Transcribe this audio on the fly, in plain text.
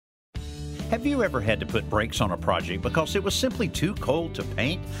Have you ever had to put brakes on a project because it was simply too cold to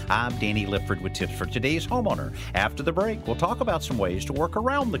paint? I'm Danny Lipford with tips for today's homeowner. After the break, we'll talk about some ways to work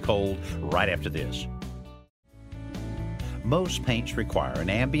around the cold right after this. Most paints require an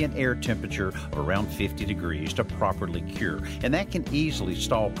ambient air temperature of around 50 degrees to properly cure, and that can easily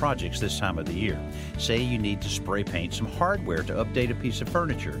stall projects this time of the year. Say you need to spray paint some hardware to update a piece of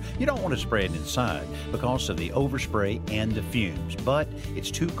furniture. You don't want to spray it inside because of the overspray and the fumes, but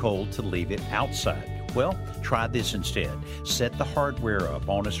it's too cold to leave it outside. Well, try this instead. Set the hardware up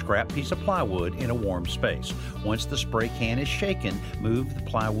on a scrap piece of plywood in a warm space. Once the spray can is shaken, move the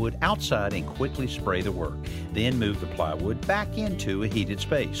plywood outside and quickly spray the work. Then move the plywood back into a heated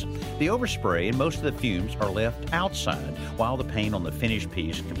space. The overspray and most of the fumes are left outside while the paint on the finished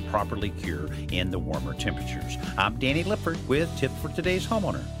piece can properly cure in the warmer temperatures. I'm Danny Lipford with Tips for Today's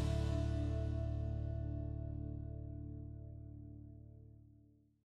Homeowner.